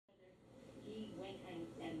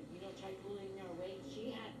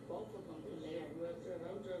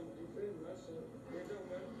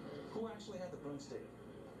broomstick?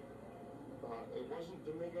 It wasn't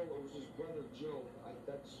Domingo, it was his brother Joe. I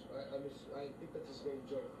think that's his name,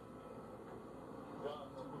 Joe. John,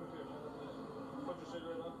 put your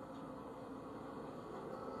cigarette up.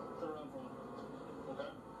 Turn around for me.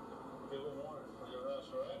 Okay? Get a little more for your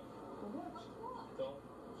arrest, all right? Don't.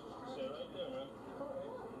 Stay right there, man.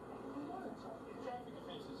 Traffic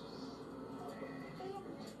offenses.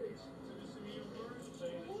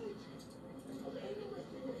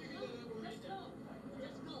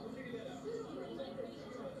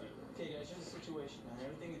 Okay, guys, here's the situation. And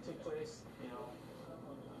everything that took place,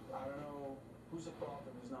 I don't know who's a problem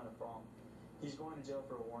and who's not a problem. He's going to jail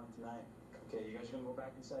for a warrant tonight. Okay, you guys are going to go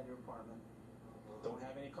back inside your apartment. Don't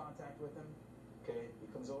have any contact with him. Okay, he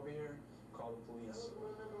comes over here, call the police.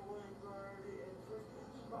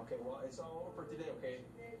 Okay, well, it's all over for today, okay?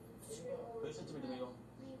 Listen to me, Domingo.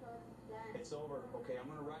 It's over, okay? I'm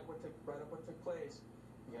going to write up what took place.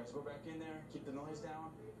 You guys go back in there, keep the noise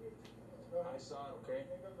down. I saw it, okay?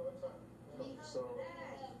 So,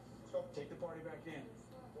 take the party back in.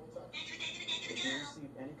 If you receive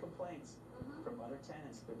any complaints from other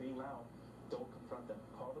tenants for being loud, don't confront them.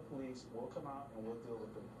 Call the police, we'll come out and we'll deal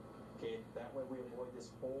with them. Okay, that way we avoid this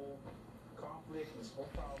whole conflict, this whole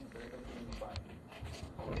problem, that everybody can fight.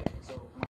 So